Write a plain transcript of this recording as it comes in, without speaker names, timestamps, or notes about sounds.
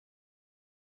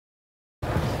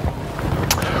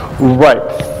Right.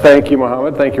 Thank you,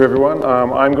 Mohammed. Thank you, everyone.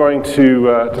 I'm going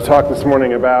to talk this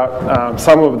morning about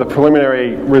some of the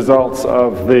preliminary results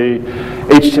of the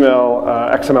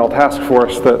HTML XML Task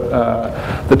Force that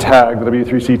the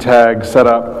W3C tag set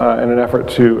up in an effort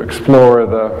to explore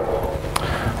the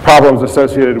problems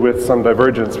associated with some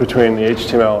divergence between the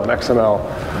HTML and XML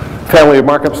family of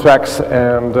markup specs.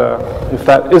 And if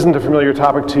that isn't a familiar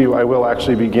topic to you, I will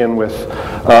actually begin with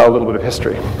a little bit of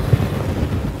history.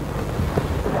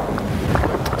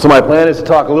 So my plan is to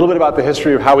talk a little bit about the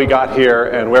history of how we got here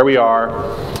and where we are,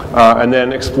 and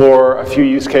then explore a few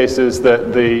use cases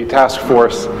that the task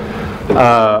force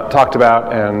talked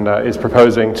about and is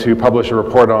proposing to publish a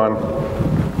report on.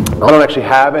 I don't actually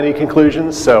have any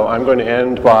conclusions, so I'm going to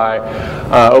end by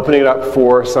opening it up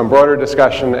for some broader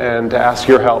discussion and to ask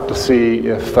your help to see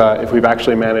if we've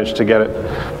actually managed to get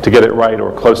it right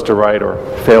or close to right or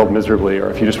failed miserably, or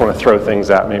if you just want to throw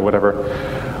things at me, whatever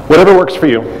works for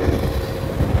you.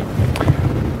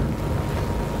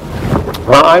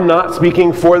 I'm not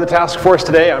speaking for the task force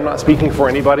today. I'm not speaking for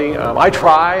anybody.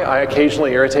 I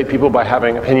occasionally irritate people by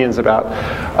having opinions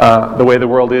about the way the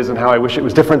world is and how I wish it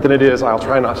was different than it is. I'll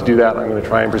try not to do that. I'm going to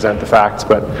try and present the facts.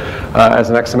 But as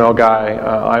an XML guy,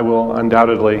 I will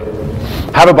undoubtedly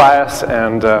have a bias,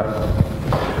 and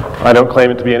I don't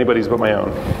claim it to be anybody's but my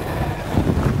own.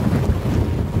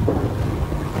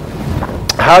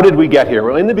 How did we get here?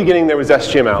 Well, in the beginning there was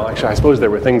HTML. Actually, I suppose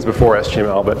there were things before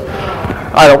HTML, but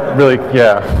I don't really,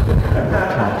 yeah.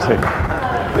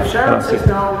 If Sharon says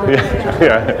no,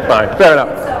 yeah, fine, fair enough.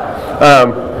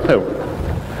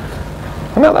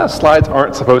 Now that slides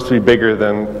aren't supposed to be bigger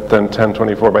than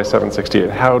 1024 by 768.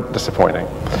 How disappointing.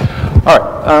 All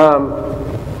right.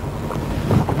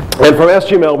 And from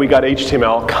HTML, we got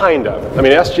HTML, kind of. I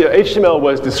mean, HTML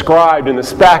was described in the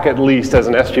spec, at least, as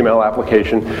an HTML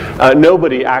application.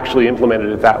 Nobody actually implemented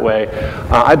it that way.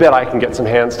 I bet I can get some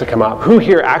hands to come up. Who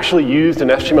here actually used an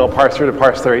HTML parser to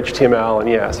parse their HTML? And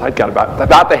yes, I got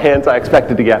about the hands I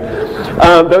expected to get.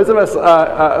 Those of us,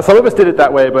 some of us did it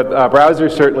that way, but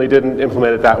browsers certainly didn't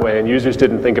implement it that way, and users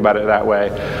didn't think about it that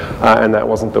way, and that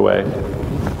wasn't the way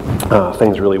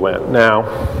things really went.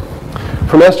 Now,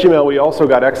 from HTML, we also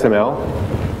got XML.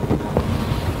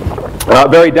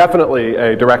 Very definitely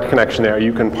a direct connection there.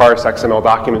 You can parse XML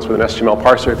documents with an HTML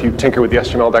parser if you tinker with the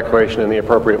HTML declaration in the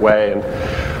appropriate way and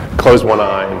close one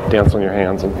eye and dance on your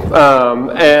hands.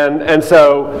 And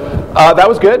so that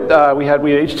was good. We had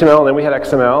HTML and then we had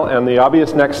XML, and the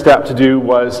obvious next step to do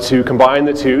was to combine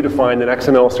the two to find an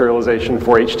XML serialization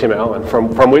for HTML, and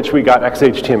from which we got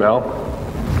XHTML.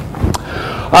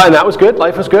 And that was good.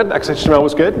 Life was good. XHTML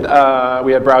was good.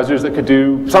 We had browsers that could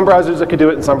do, some browsers that could do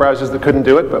it and some browsers that couldn't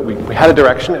do it, but we had a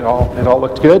direction. It all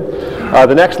looked good.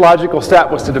 The next logical step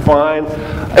was to define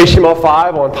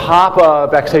HTML5 on top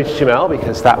of XHTML,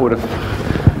 because that would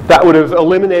have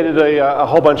eliminated a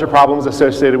whole bunch of problems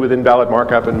associated with invalid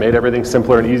markup and made everything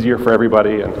simpler and easier for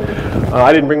everybody. And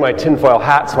I didn't bring my tinfoil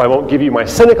hat, so I won't give you my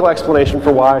cynical explanation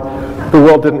for why the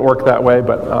world didn't work that way,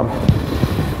 but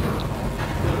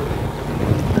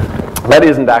that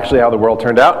isn't actually how the world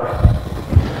turned out.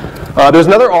 There's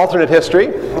another alternate history.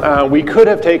 We could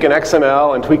have taken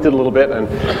XML and tweaked it a little bit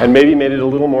and maybe made it a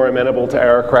little more amenable to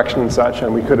error correction and such,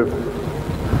 and we could have...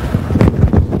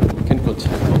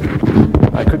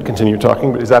 I could continue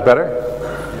talking, but is that better?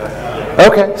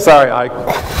 Okay, sorry, I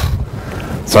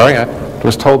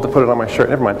was told to put it on my shirt.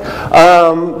 Never mind.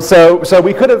 So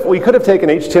we could have taken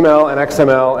HTML and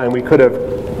XML, and we could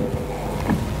have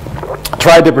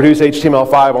tried to produce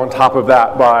HTML5 on top of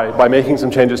that by making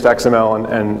some changes to XML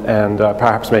and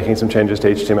perhaps making some changes to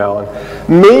HTML.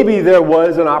 And maybe there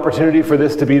was an opportunity for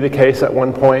this to be the case at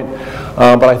one point,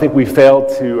 but I think we failed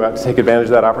to take advantage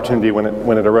of that opportunity when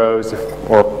it arose,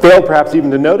 or failed perhaps even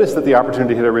to notice that the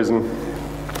opportunity had arisen.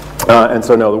 And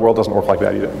so no, the world doesn't work like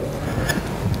that either.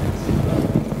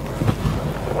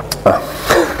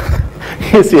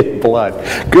 You see it, blood.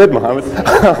 Good, Mohammed.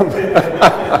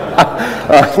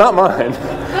 It's not mine.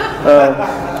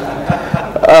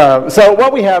 So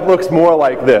what we have looks more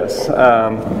like this.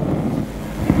 The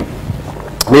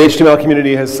HTML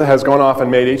community has gone off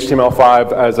and made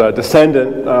HTML5 as a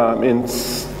descendant in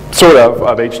sort of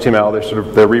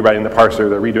HTML. They're rewriting the parser,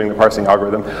 they're redoing the parsing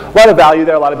algorithm. A lot of value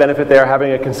there, a lot of benefit there.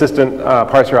 Having a consistent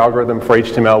parser algorithm for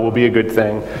HTML will be a good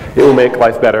thing. It will make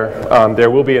life better. There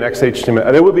will be an XHTML,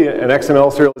 there will be an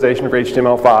XML serialization for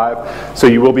HTML5, so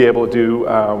you will be able to do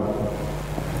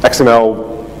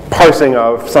XML parsing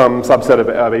of some subset of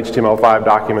HTML5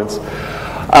 documents.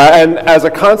 And as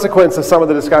a consequence of some of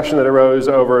the discussion that arose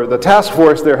over the task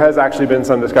force, there has actually been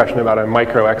some discussion about a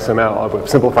micro XML, of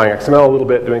simplifying XML a little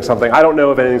bit, doing something. I don't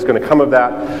know if anything's going to come of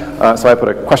that, so I put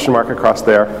a question mark across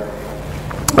there.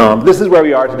 This is where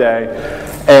we are today,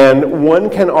 and one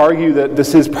can argue that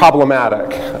this is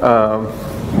problematic.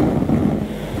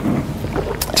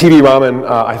 T.V. Raman,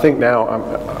 I think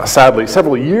now, sadly,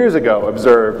 several years ago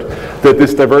observed that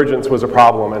this divergence was a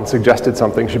problem and suggested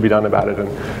something should be done about it. And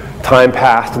time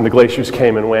passed and the glaciers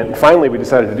came and went. And finally, we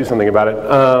decided to do something about it.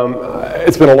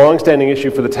 It's been a long-standing issue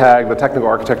for the TAG, the Technical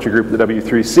Architecture Group, the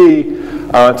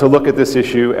W3C, to look at this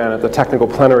issue. And at the technical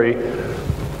plenary,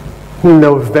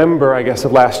 November, I guess,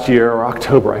 of last year, or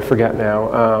October, I forget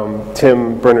now,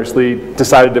 Tim Berners-Lee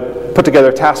decided to put together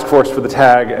a task force for the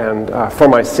TAG, and for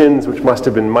my sins, which must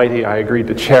have been mighty, I agreed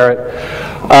to chair it.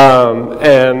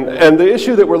 And the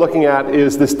issue that we're looking at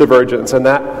is this divergence, and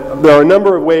that there are a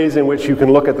number of ways in which you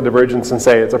can look at the divergence and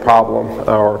say it's a problem,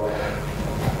 or,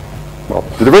 well,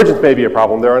 the divergence may be a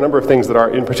problem. There are a number of things that are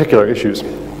in particular issues.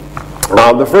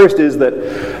 The first is that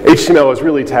HTML is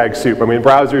really tag soup. I mean,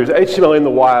 browsers, HTML in the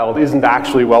wild isn't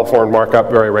actually well-formed markup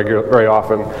very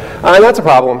often. And that's a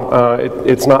problem.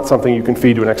 It's not something you can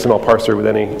feed to an XML parser with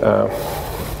any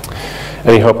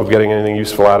hope of getting anything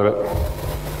useful out of it.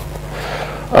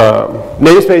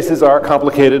 Namespaces are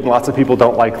complicated, and lots of people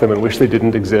don't like them and wish they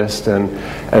didn't exist,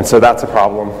 and so that's a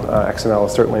problem. XML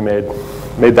has certainly made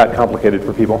that complicated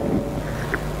for people.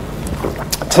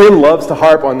 Tim loves to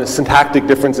harp on the syntactic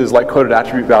differences like quoted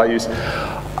attribute values.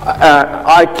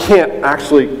 I can't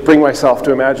actually bring myself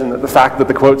to imagine that the fact that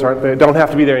the quotes don't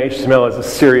have to be there in HTML is a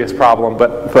serious problem,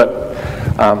 but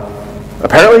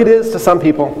apparently it is to some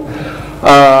people.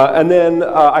 And then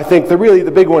I think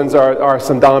the big ones are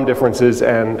some DOM differences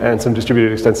and some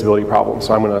distributed extensibility problems.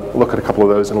 So I'm going to look at a couple of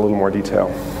those in a little more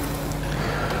detail.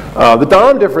 The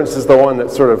DOM difference is the one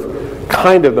that's sort of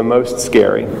kind of the most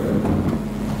scary.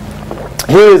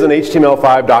 Here is an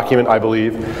HTML5 document, I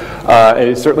believe. It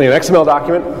is certainly an XML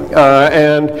document.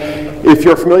 And if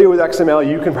you're familiar with XML,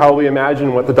 you can probably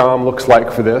imagine what the DOM looks like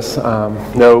for this.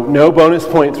 No bonus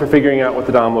points for figuring out what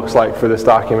the DOM looks like for this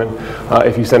document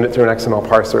if you send it through an XML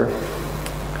parser.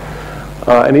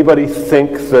 Anybody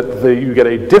think that you get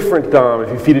a different DOM if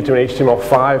you feed it to an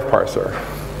HTML5 parser?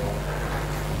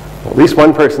 At least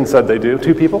one person said they do.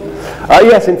 2 people?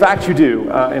 Yes, in fact, you do.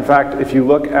 In fact, if you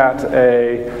look at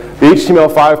the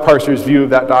HTML5 parser's view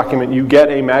of that document, you get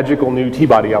a magical new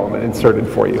t-body element inserted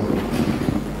for you.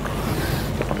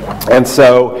 And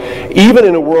so, even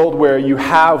in a world where you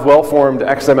have well-formed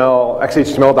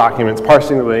XHTML documents,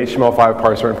 parsing them with an HTML5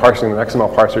 parser and parsing them with an XML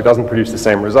parser doesn't produce the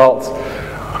same results,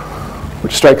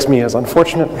 which strikes me as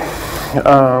unfortunate.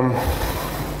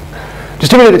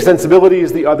 Distributed extensibility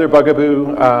is the other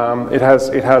bugaboo. It has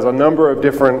a number of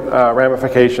different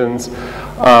ramifications.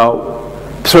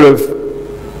 Sort of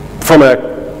from a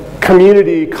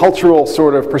community, cultural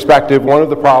sort of perspective, one of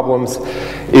the problems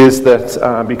is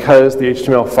that because the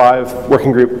HTML5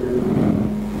 working group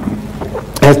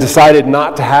has decided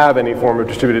not to have any form of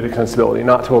distributed extensibility,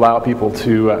 not to allow people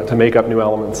to make up new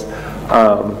elements,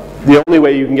 the only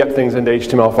way you can get things into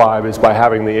HTML5 is by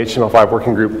having the HTML5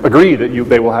 working group agree that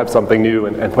they will have something new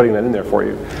and putting that in there for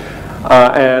you.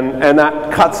 And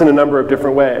that cuts in a number of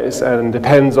different ways and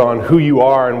depends on who you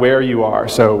are and where you are.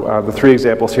 So the 3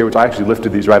 examples here, which I actually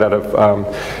lifted these right out of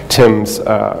Tim's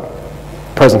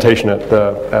presentation at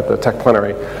the tech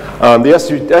plenary. The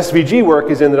SVG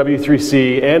work is in the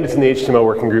W3C and it's in the HTML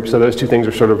working group, so those 2 things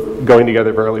are sort of going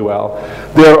together fairly well.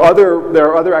 There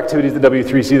are other activities at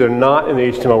W3C that are not in the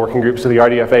HTML working group, so the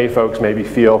RDFA folks maybe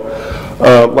feel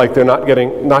like they're not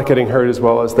getting heard as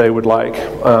well as they would like,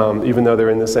 even though they're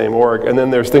in the same org. And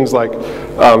then there's things like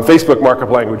Facebook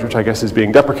markup language, which I guess is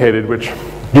being deprecated, which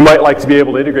you might like to be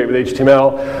able to integrate with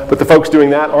HTML, but the folks doing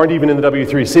that aren't even in the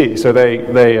W3C, so they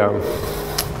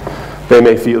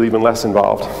may feel even less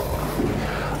involved.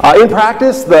 In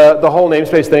practice, the whole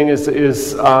namespace thing is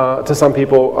to some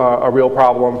people a real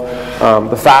problem.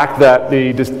 The fact that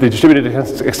the distributed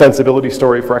extensibility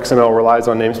story for XML relies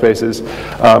on namespaces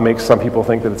makes some people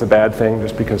think that it's a bad thing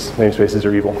just because namespaces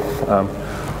are evil.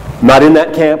 Not in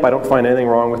that camp. I don't find anything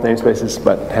wrong with namespaces,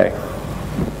 but hey.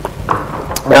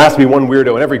 There has to be one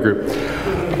weirdo in every group.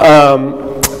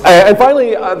 And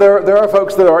finally, there are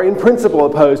folks that are in principle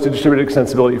opposed to distributed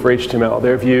extensibility for HTML.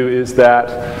 Their view is that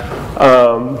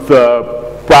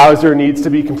the browser needs to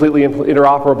be completely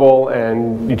interoperable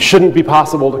and it shouldn't be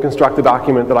possible to construct a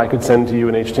document that I could send to you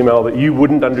in HTML that you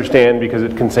wouldn't understand because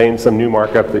it contains some new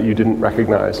markup that you didn't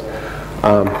recognize.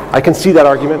 I can see that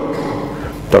argument.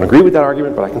 Don't agree with that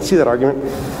argument, but I can see that argument.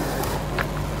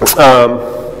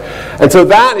 And so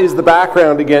that is the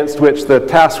background against which the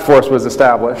task force was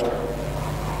established.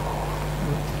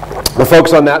 The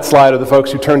folks on that slide are the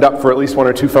folks who turned up for at least 1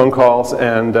 or 2 phone calls,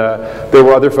 and there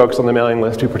were other folks on the mailing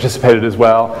list who participated as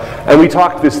well. And we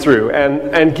talked this through.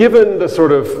 And given the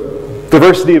sort of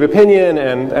diversity of opinion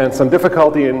and some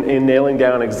difficulty in nailing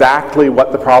down exactly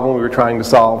what the problem we were trying to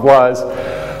solve was,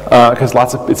 because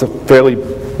it's a fairly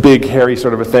big, hairy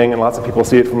sort of a thing, and lots of people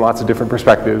see it from lots of different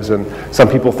perspectives, and some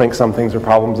people think some things are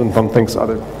problems, and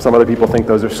some other people think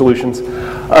those are solutions.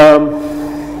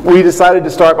 We decided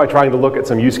to start by trying to look at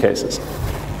some use cases.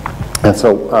 And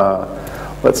so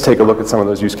let's take a look at some of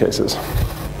those use cases.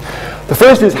 The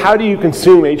first is, how do you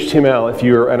consume HTML if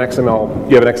you're you have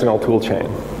an XML tool chain?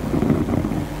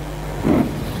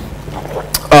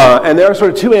 And there are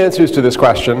sort of 2 answers to this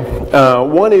question.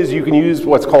 One is you can use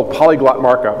what's called polyglot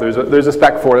markup. There's a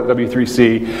spec for it at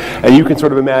W3C, and you can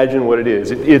sort of imagine what it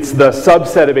is. It's the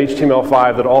subset of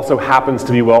HTML5 that also happens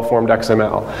to be well-formed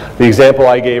XML. The example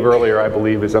I gave earlier, I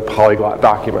believe, is a polyglot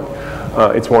document.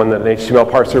 It's one that an HTML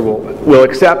parser will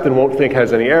accept and won't think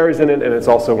has any errors in it, and it's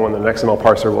also one that an XML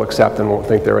parser will accept and won't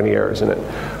think there are any errors in it.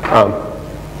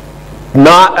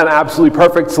 Not an absolutely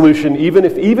perfect solution, even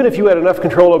if you had enough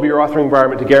control over your authoring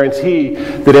environment to guarantee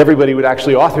that everybody would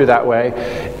actually author that way,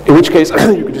 in which case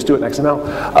you could just do it in XML.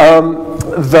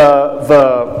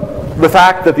 The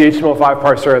fact that the HTML5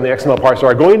 parser and the XML parser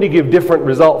are going to give different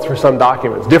results for some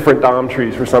documents, different DOM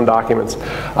trees for some documents,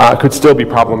 could still be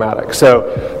problematic.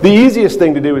 So the easiest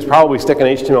thing to do is probably stick an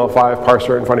HTML5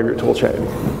 parser in front of your tool chain.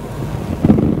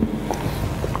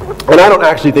 And I don't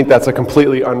actually think that's a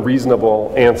completely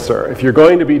unreasonable answer. If you're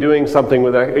going to be doing something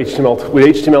with HTML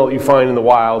that you find in the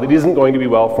wild, it isn't going to be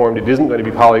well-formed, it isn't going to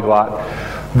be polyglot.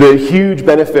 The huge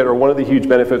benefit, or one of the huge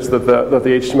benefits that the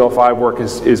HTML5 work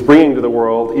is bringing to the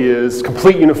world, is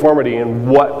complete uniformity in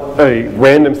what a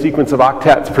random sequence of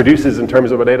octets produces in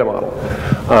terms of a data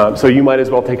model. So you might as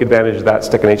well take advantage of that,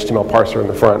 stick an HTML parser in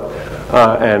the front,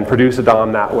 and produce a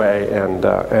DOM that way, and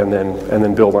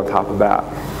then build on top of that.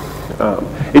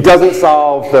 It doesn't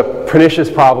solve the pernicious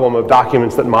problem of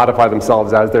documents that modify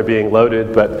themselves as they're being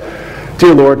loaded, but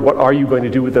dear Lord, what are you going to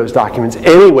do with those documents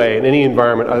anyway in any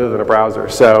environment other than a browser?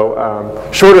 So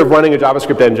short of running a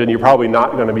JavaScript engine, you're probably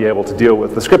not going to be able to deal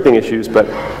with the scripting issues, but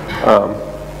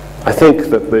I think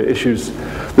that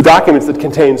the documents that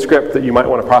contain script that you might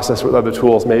want to process with other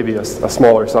tools may be a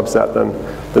smaller subset than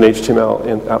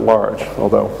HTML at large,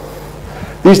 although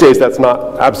these days that's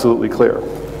not absolutely clear.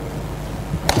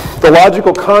 The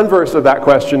logical converse of that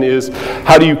question is,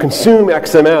 how do you consume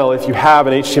XML if you have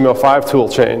an HTML5 tool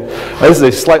chain? Now, this is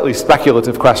a slightly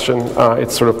speculative question.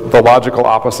 It's sort of the logical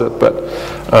opposite, but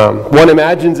one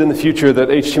imagines in the future that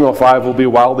HTML5 will be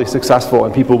wildly successful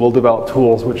and people will develop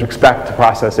tools which expect to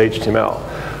process HTML.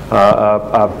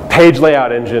 A page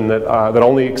layout engine that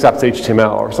only accepts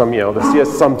HTML, or some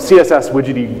some CSS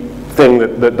widgety thing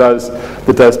that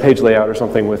does page layout or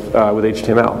something with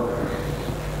HTML.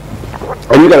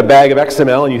 And you got a bag of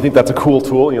XML and you think that's a cool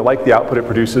tool and you like the output it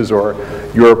produces, or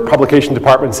your publication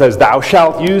department says thou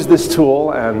shalt use this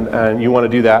tool, and you want to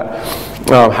do that.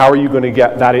 How are you going to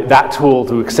get that tool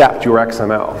to accept your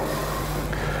XML?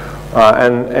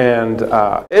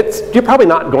 You're probably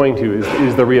not going to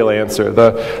is the real answer.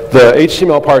 The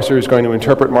HTML parser is going to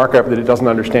interpret markup that it doesn't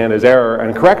understand as error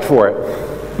and correct for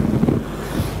it.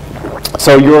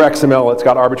 So your XML, it's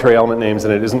got arbitrary element names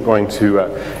and it isn't going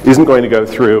to go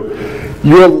through.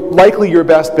 Your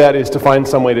best bet is to find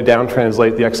some way to down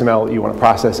translate the XML that you want to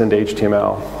process into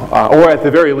HTML, or at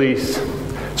the very least,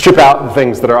 strip out the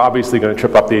things that are obviously going to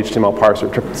trip up the HTML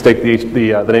parser. Take the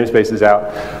namespaces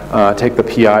out, take the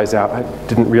PIs out. I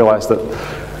didn't realize that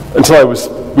until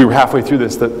we were halfway through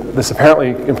this, that this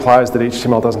apparently implies that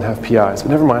HTML doesn't have PIs, but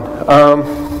never mind.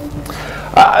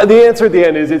 The answer at the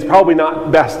end is it's probably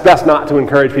not best not to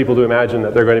encourage people to imagine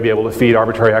that they're going to be able to feed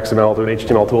arbitrary XML to an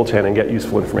HTML toolchain and get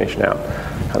useful information out.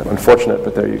 Kind of unfortunate,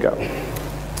 but there you go.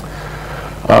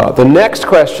 The next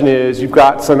question is, you've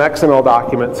got some XML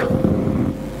documents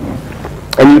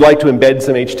and you'd like to embed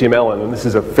some HTML in them. This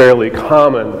is a fairly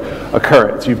common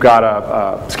occurrence. You've got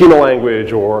a schema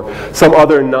language or some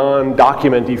other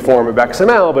non-documenty form of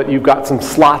XML, but you've got some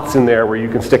slots in there where you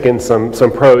can stick in some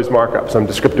prose markup, some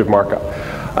descriptive markup.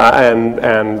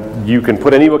 And you can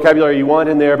put any vocabulary you want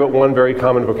in there, but one very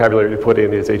common vocabulary to put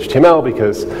in is HTML,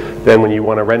 because then when you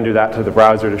want to render that to the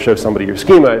browser to show somebody your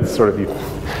schema, it's sort of, you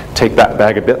take that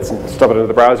bag of bits and stuff it into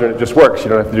the browser and it just works. You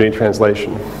don't have to do any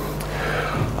translation.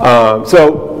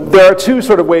 So there are two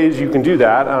sort of ways you can do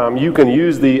that. You can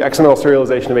use the XML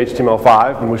serialization of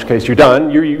HTML5, in which case you're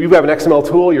done. You have an XML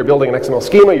tool, you're building an XML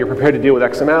schema, you're prepared to deal with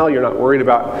XML, you're not worried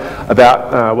about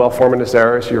well-formatness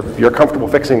errors, you're comfortable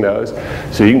fixing those.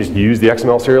 So you can just use the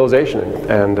XML serialization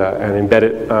and embed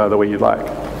it the way you'd like.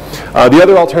 The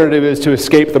other alternative is to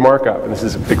escape the markup, and this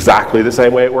is exactly the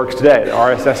same way it works today. The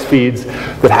RSS feeds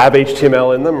that have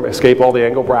HTML in them escape all the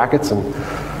angle brackets and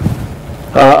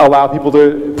allow people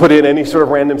to put in any sort of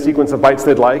random sequence of bytes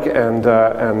they'd like, and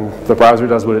the browser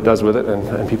does what it does with it,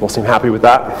 and people seem happy with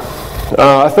that.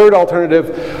 A third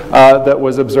alternative that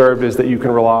was observed is that you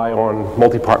can rely on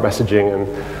multi-part messaging, and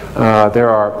there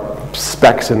are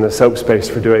specs in the SOAP space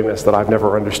for doing this that I've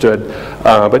never understood,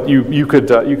 but you could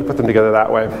put them together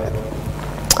that way.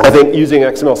 I think using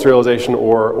XML serialization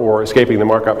or escaping the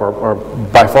markup are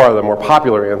by far the more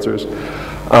popular answers.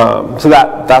 So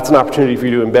that's an opportunity for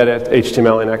you to embed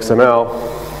HTML in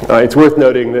XML. It's worth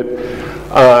noting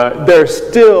that there's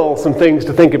still some things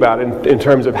to think about in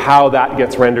terms of how that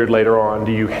gets rendered later on.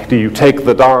 Do you take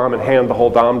the DOM and hand the whole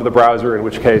DOM to the browser, in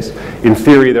which case, in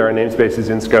theory, there are namespaces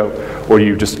in scope, or do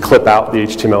you just clip out the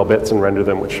HTML bits and render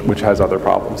them, which has other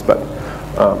problems, but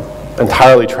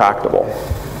entirely tractable.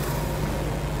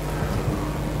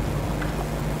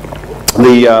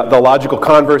 The logical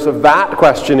converse of that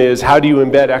question is, how do you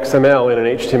embed XML in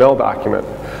an HTML document?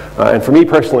 And for me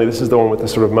personally, this is the one with the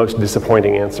sort of most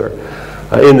disappointing answer,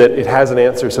 in that it has an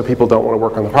answer so people don't want to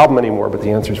work on the problem anymore, but the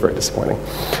answer is very disappointing.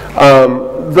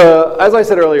 As I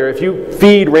said earlier, if you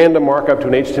feed random markup to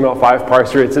an HTML5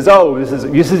 parser, it says, oh,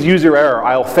 this is user error,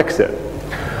 I'll fix it.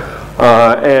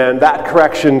 And that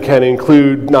correction can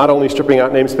include not only stripping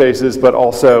out namespaces, but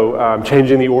also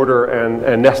changing the order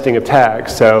and nesting of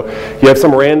tags. So you have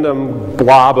some random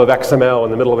blob of XML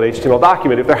in the middle of an HTML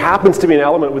document. If there happens to be an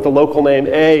element with the local name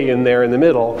A in there in the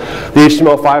middle, the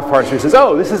HTML5 parser says,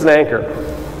 oh, this is an anchor.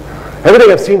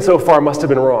 Everything I've seen so far must have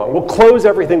been wrong. We'll close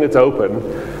everything that's open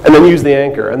and then use the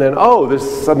anchor. And then, oh,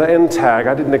 there's an end tag.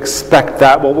 I didn't expect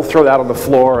that. Well, we'll throw that on the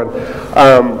floor.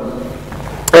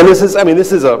 And this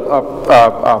is a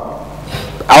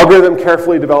algorithm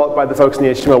carefully developed by the folks in the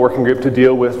HTML working group to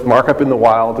deal with markup in the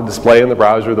wild, to display in the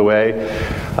browser the way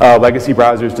legacy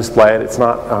browsers display it. It's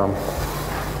not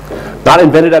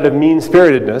invented out of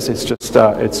mean-spiritedness. It's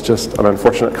just an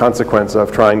unfortunate consequence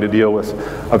of trying to deal with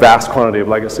a vast quantity of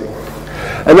legacy.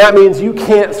 And that means you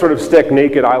can't sort of stick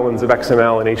naked islands of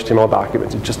XML in HTML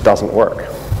documents. It just doesn't work.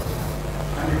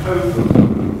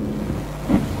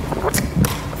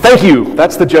 Thank you.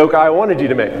 That's the joke I wanted you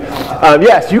to make.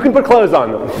 Yes, you can put clothes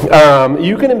on them.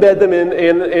 You can embed them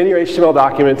in your HTML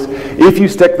documents if you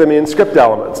stick them in script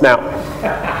elements. Now,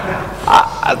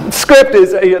 script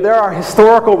is, there are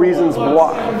historical reasons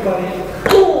why.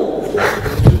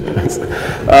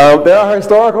 There are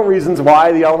historical reasons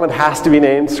why the element has to be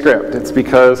named script. It's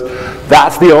because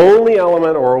that's the only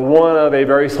element, or one of a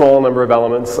very small number of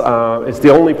elements. It's the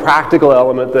only practical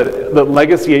element that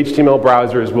legacy HTML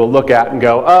browsers will look at and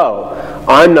go, oh,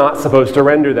 I'm not supposed to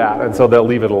render that, and so they'll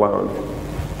leave it alone.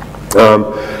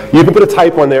 You can put a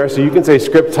type on there, so you can say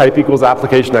script type equals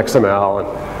application XML. And,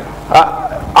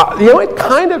 it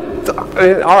kind of,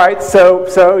 all right, so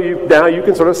now you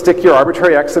can sort of stick your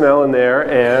arbitrary XML in there,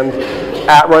 and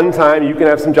at runtime you can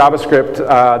have some JavaScript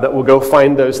that will go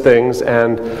find those things,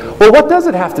 and, well, what does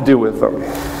it have to do with them?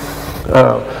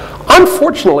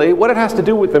 Unfortunately, what it has to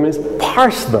do with them is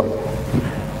parse them.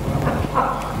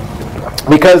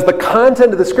 Because the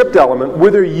content of the script element,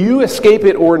 whether you escape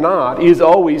it or not, is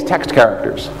always text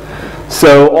characters.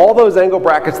 So all those angle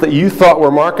brackets that you thought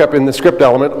were markup in the script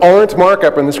element aren't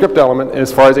markup in the script element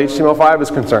as far as HTML5 is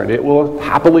concerned. It will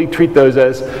happily treat those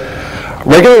as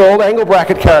regular old angle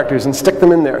bracket characters and stick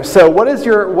them in there. So what does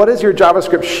your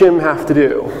JavaScript shim have to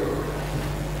do?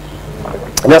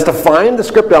 It has to find the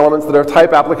script elements that are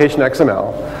type application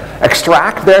XML,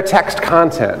 extract their text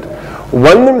content,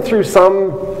 run them through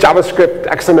some JavaScript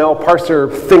XML parser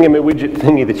thingy-widget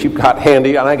thingy that you've got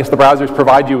handy, and I guess the browsers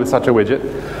provide you with such a widget.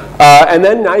 And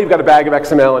then now you've got a bag of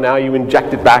XML, and now you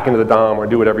inject it back into the DOM or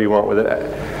do whatever you want with it.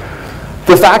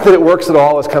 The fact that it works at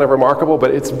all is kind of remarkable,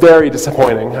 but it's very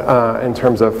disappointing in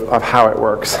terms of how it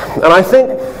works. And I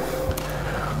think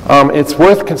it's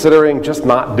worth considering just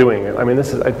not doing it. I mean,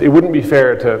 it wouldn't be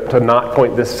fair to not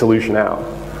point this solution out.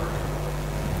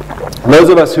 Those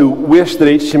of us who wish that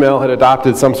HTML had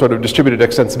adopted some sort of distributed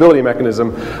extensibility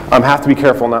mechanism have to be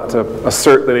careful not to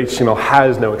assert that HTML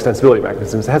has no extensibility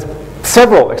mechanisms. It has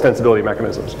several extensibility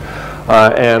mechanisms.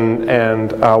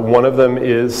 And one of them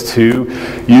is to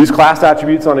use class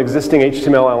attributes on existing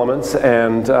HTML elements,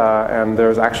 and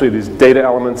there's actually these data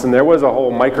elements, and there was a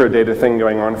whole microdata thing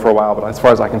going on for a while, but as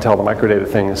far as I can tell, the microdata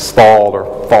thing is stalled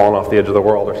or fallen off the edge of the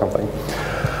world or something.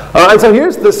 And so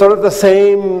here's the sort of the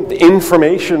same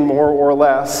information, more or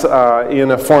less,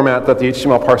 in a format that the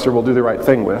HTML parser will do the right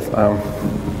thing with.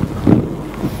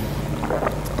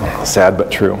 Sad but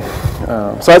true.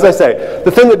 So as I say,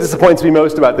 the thing that disappoints me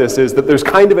most about this is that there's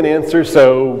kind of an answer,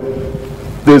 so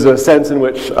there's a sense in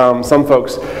which some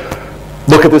folks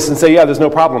look at this and say, yeah, there's no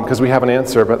problem because we have an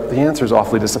answer, but the answer is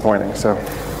awfully disappointing. So,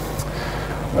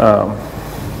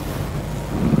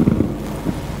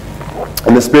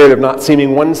 in the spirit of not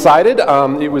seeming one-sided,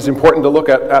 it was important to look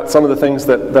at some of the things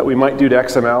that we might do to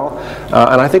XML,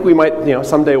 and I think we might,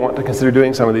 someday want to consider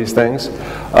doing some of these things.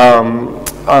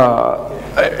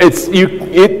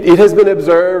 It has been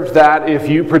observed that if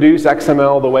you produce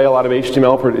XML the way a lot of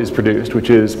HTML is produced, which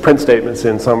is print statements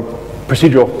in some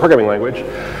procedural programming language,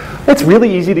 it's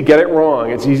really easy to get it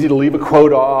wrong. It's easy to leave a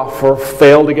quote off or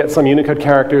fail to get some Unicode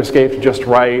character escaped just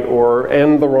right or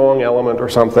end the wrong element or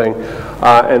something.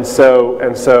 And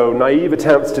so naive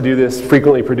attempts to do this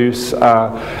frequently produce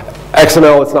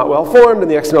XML that's not well formed, and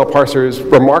the XML parser is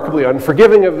remarkably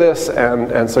unforgiving of this,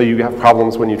 and so you have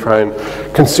problems when you try and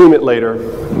consume it later.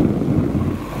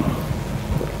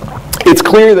 It's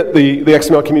clear that the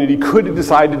XML community could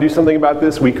decide to do something about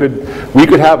this. We could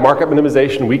have markup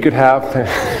minimization. We could have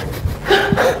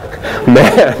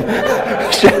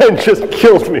man, Shannon just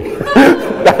killed me.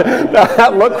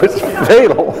 that look was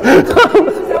fatal.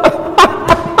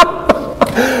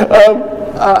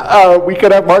 We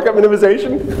could have markup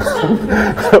minimization.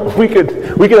 we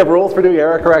could have rules for doing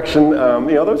error correction.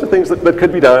 Those are things that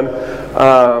could be done.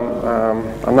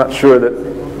 I'm not sure that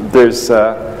there's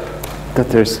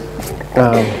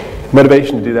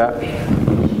motivation to do that.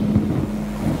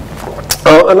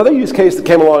 Another use case that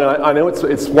came along, and I know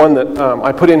it's one that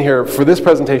I put in here for this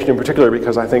presentation in particular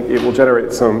because I think it will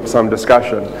generate some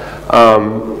discussion.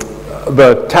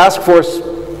 The task force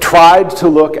tried to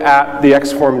look at the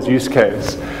XForms use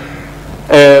case,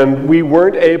 and we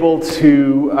weren't able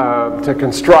to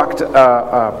construct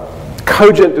a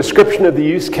cogent description of the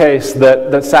use case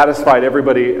that satisfied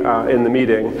everybody in the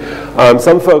meeting.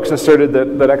 Some folks asserted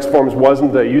that XForms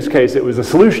wasn't the use case, it was a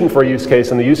solution for a use case,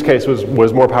 and the use case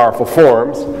was more powerful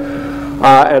forms.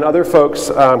 And other folks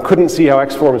couldn't see how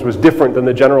XForms was different than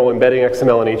the general embedding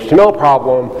XML and HTML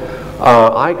problem.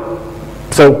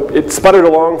 So it sputtered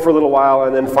along for a little while,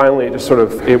 and then finally it just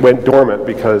it went dormant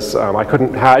because I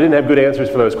didn't have good answers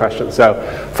for those questions. So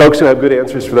folks who have good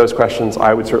answers for those questions,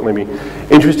 I would certainly be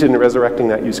interested in resurrecting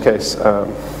that use case. So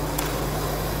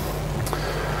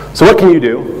what can you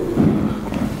do?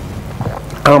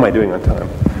 How am I doing on time?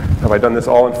 Have I done this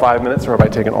all in 5 minutes, or have I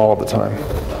taken all of the time?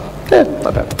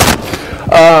 Not bad.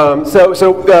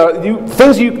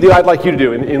 Things I'd like you to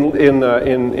do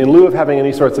in lieu of having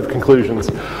any sorts of conclusions.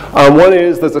 One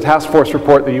is there's a task force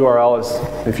report. The URL is,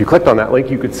 if you clicked on that link,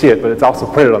 you could see it, but it's also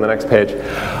printed on the next page.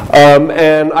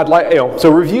 And I'd like,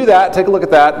 so review that, take a look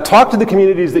at that, talk to the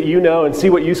communities that you know, and see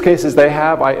what use cases they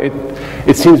have.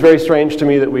 It seems very strange to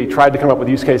me that we tried to come up with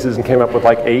use cases and came up with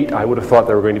like 8. I would have thought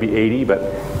there were going to be 80, but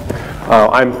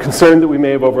I'm concerned that we may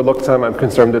have overlooked some. I'm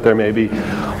concerned that there may be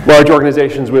large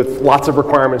organizations with lots of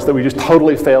requirements that we just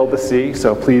totally failed to see.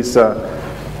 So please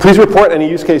report any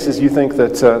use cases you think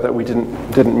that we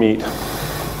didn't meet.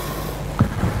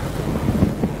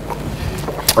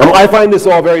 I find this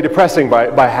all very depressing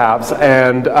by halves,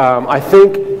 and I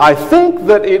think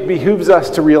that it behooves us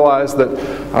to realize that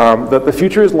the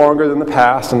future is longer than the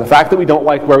past, and the fact that we don't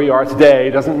like where we are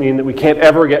today doesn't mean that we can't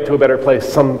ever get to a better place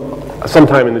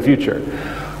sometime in the future.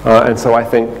 And so I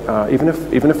think even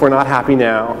if we're not happy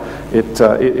now, it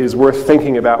is worth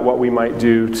thinking about what we might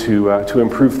do to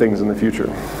improve things in the future.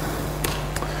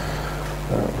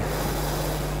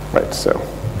 Right. So.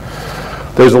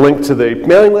 There's a link to the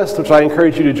mailing list, which I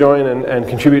encourage you to join and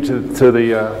contribute to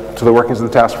the workings of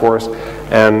the task force,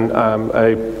 and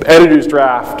an editor's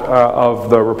draft of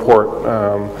the report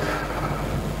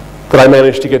that I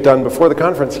managed to get done before the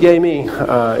conference. Yay me!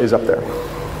 Is up there.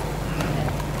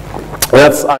 And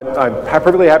I'm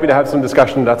perfectly happy to have some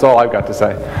discussion. That's all I've got to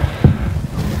say.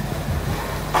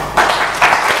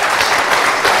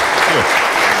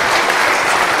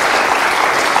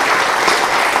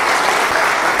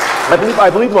 I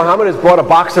believe Mohammed has brought a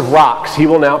box of rocks. He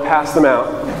will now pass them out.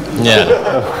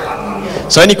 Yeah.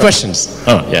 So any questions?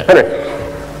 Oh, yeah. Henry.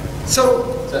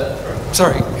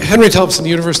 Sorry. Henry Thompson,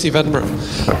 University of Edinburgh.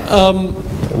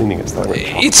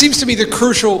 It seems to me a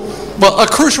crucial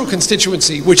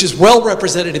constituency, which is well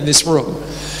represented in this room,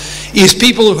 is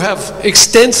people who have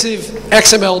extensive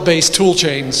XML-based tool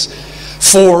chains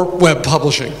for web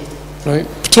publishing, right?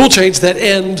 Tool chains that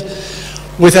end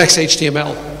with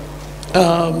XHTML.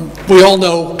 We all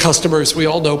know customers, we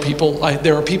all know people,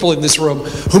 there are people in this room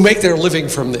who make their living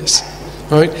from this,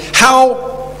 right?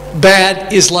 How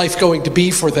bad is life going to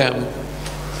be for them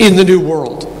in the new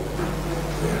world?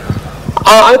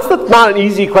 It's not an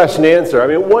easy question to answer. I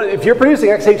mean, if you're producing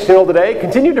XHTML today,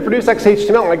 continue to produce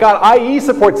XHTML. My God, IE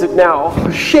supports it now,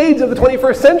 shades of the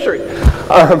 21st century.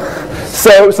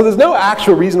 So there's no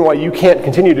actual reason why you can't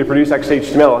continue to produce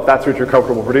XHTML if that's what you're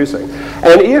comfortable producing.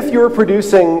 And if you're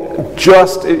producing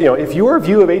just, if your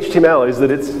view of HTML is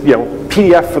that it's,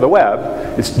 PDF for the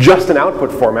web, it's just an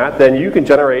output format, then you can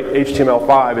generate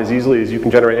HTML5 as easily as you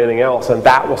can generate anything else, and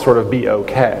that will sort of be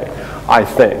okay, I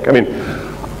think. I mean,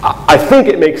 I think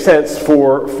it makes sense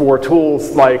for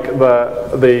tools like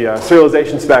the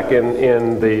serialization spec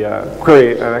in the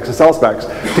query and XSL specs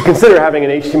to consider having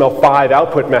an HTML5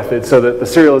 output method so that the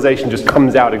serialization just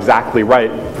comes out exactly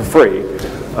right for free.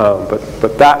 But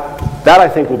that I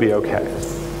think will be okay.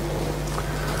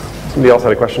 Somebody else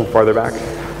had a question farther back.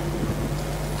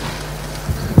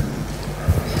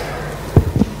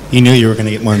 You knew you were going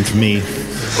to get one from me.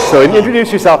 So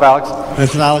introduce yourself, Alex.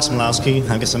 I'm Alex Malowski.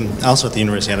 I guess I'm also at the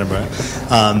University of Edinburgh.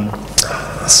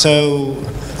 So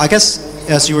I guess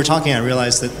as you were talking, I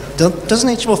realized that doesn't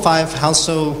HTML5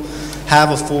 also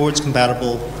have a forwards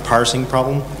compatible parsing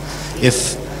problem?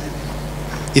 If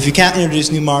you can't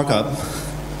introduce new markup,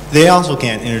 they also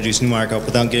can't introduce new markup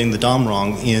without getting the DOM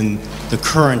wrong in the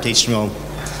current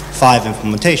HTML5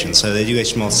 implementation. So they do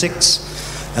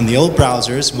HTML6, and the old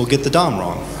browsers will get the DOM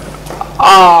wrong.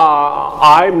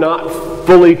 I'm not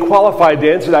fully qualified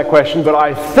to answer that question, but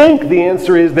I think the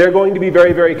answer is they're going to be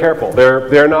very, very careful.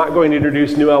 They're not going to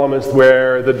introduce new elements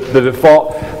where the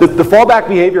fallback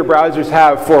behavior browsers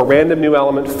have for a random new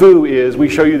element foo is we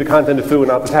show you the content of foo and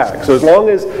not the tag. So as long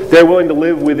as they're willing to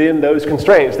live within those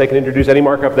constraints, they can introduce any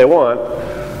markup they want.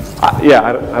 Yeah,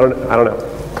 I don't know.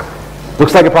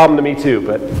 Looks like a problem to me too,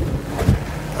 but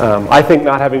I think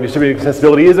not having distributed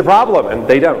extensibility is a problem, and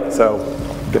they don't. So.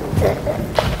 Good.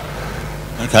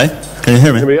 Okay, can you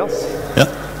hear me? Anybody else? Yeah,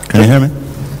 can you hear me?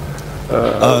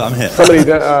 I'm here. Somebody,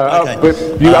 okay. but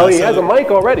you he has a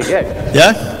mic already, yeah.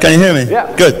 Yeah, can you hear me?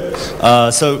 Yeah. Good.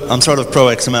 So I'm sort of pro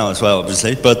XML as well,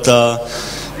 obviously, but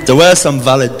there were some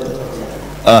valid,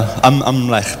 I'm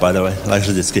Lech, by the way, Lech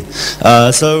Żydzicki.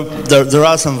 So there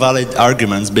are some valid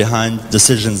arguments behind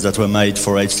decisions that were made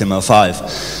for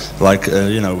HTML5. Like,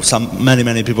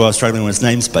 many people are struggling with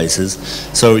namespaces.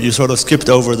 So you sort of skipped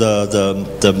over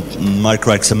the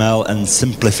micro XML and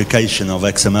simplification of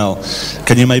XML.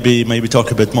 Can you maybe talk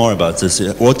a bit more about this?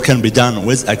 What can be done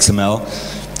with XML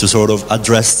to sort of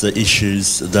address the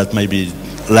issues that maybe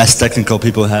less technical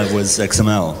people have with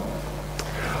XML?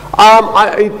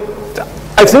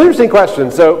 It's an interesting question.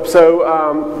 One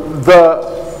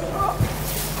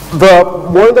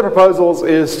of the proposals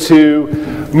is to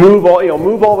move all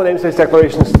the namespace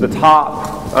declarations to the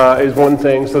top is one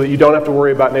thing, so that you don't have to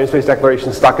worry about namespace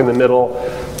declarations stuck in the middle.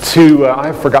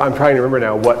 I'm trying to remember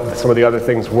now what some of the other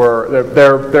things were.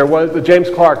 There was James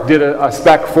Clark did a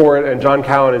spec for it, and John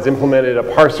Cowan has implemented a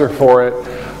parser for it.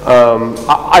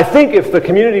 I think if the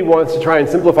community wants to try and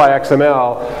simplify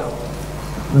XML,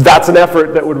 that's an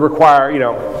effort that would require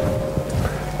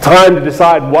time to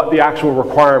decide what the actual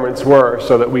requirements were,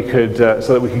 so that we could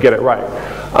get it right.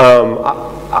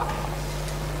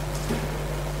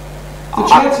 The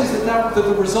chances that the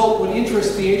result would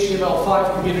interest the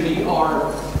HTML5 community are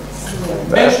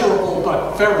measurable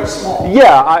but very small.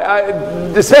 Yeah,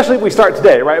 especially if we start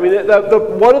today, right? I mean,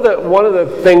 one of the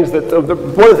things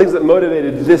that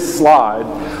motivated this slide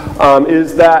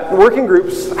is that working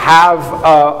groups have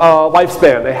a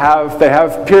lifespan. They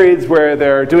have periods where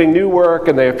they're doing new work,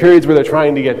 and they have periods where they're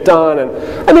trying to get done.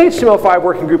 And the HTML5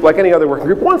 working group, like any other working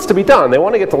group, wants to be done. They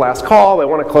want to get to last call. They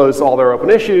want to close all their open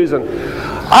issues. And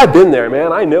I've been there,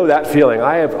 man. I know that feeling.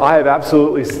 I have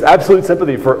absolute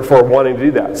sympathy for wanting to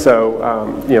do that. So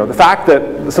the fact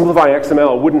that simplifying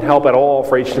XML wouldn't help at all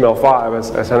for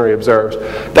HTML5, as Henry observes,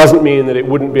 doesn't mean that it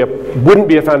wouldn't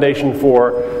be a foundation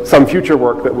for some future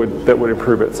work that would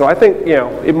improve it. So I think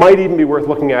it might even be worth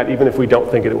looking at, even if we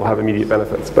don't think it will have immediate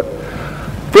benefits. But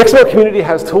the XML community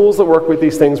has tools that work with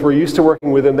these things. We're used to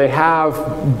working with them. They have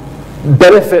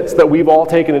benefits that we've all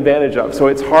taken advantage of. So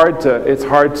it's hard to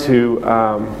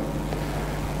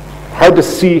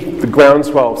see the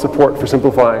groundswell of support for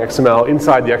simplifying XML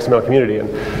inside the XML community, and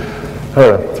I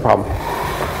don't know, it's a problem.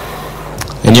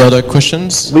 Any other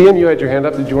questions? Liam, you had your hand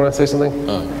up. Did you want to say something?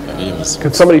 Yes.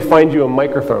 Could somebody find you a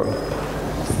microphone?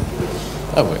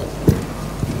 Oh, wait.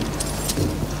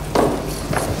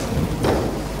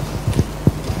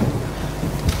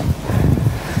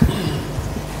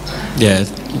 Yeah.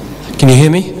 Can you hear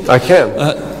me? I can.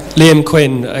 Liam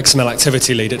Quinn, XML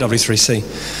Activity Lead at W3C.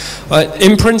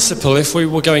 In principle, if we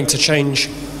were going to change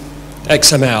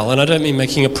XML, and I don't mean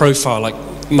making a profile like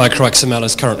MicroXML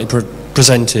is currently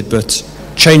presented, but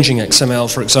changing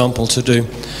XML, for example, to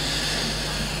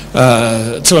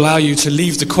allow you to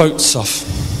leave the quotes off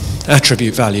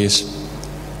attribute values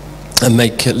and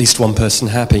make at least one person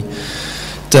happy,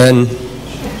 then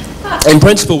in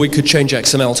principle we could change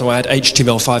XML to add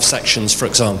HTML5 sections, for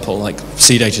example, like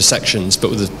CData sections, but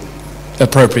with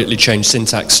appropriately changed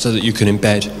syntax so that you can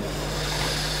embed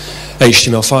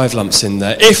HTML5 lumps in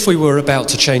there. If we were about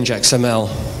to change XML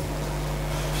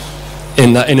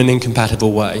in an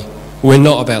incompatible way, we're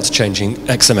not about to changing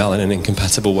XML in an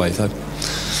incompatible way, though.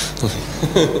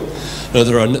 No,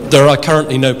 there are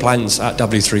currently no plans at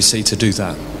W3C to do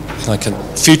that.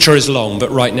 Future is long, but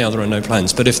right now there are no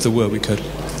plans. But if there were, we could.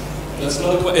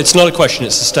 It's not a question,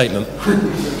 it's a statement.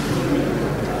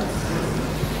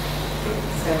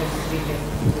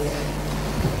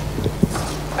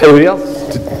 Anybody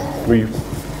else? Were you?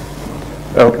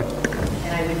 Oh, okay.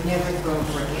 And I would never throw a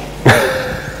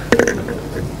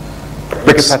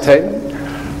Pate?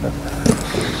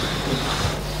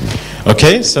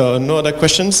 Okay, so no other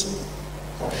questions?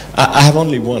 I have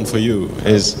only one for you,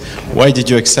 is why did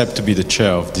you accept to be the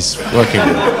chair of this working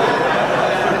group?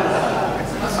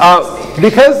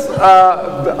 Because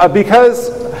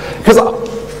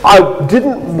I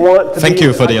didn't want to Thank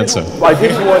you for the answer. I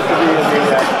didn't want to be in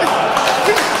the...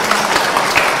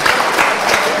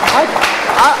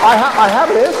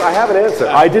 I have an answer.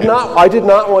 I did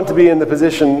not want to be in the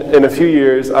position in a few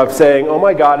years of saying, oh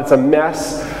my God, it's a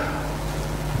mess.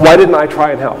 Why didn't I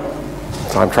try and help?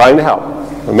 So I'm trying to help.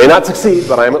 I may not succeed,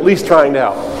 but I am at least trying to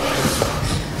help.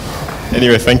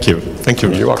 Anyway, thank you. Thank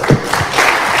you. You're welcome.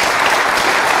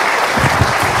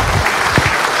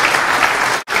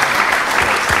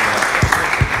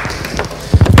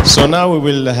 So now we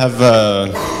will have,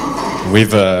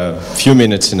 with a few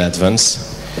minutes in advance,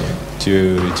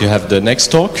 to have the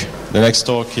next talk. The next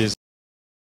talk is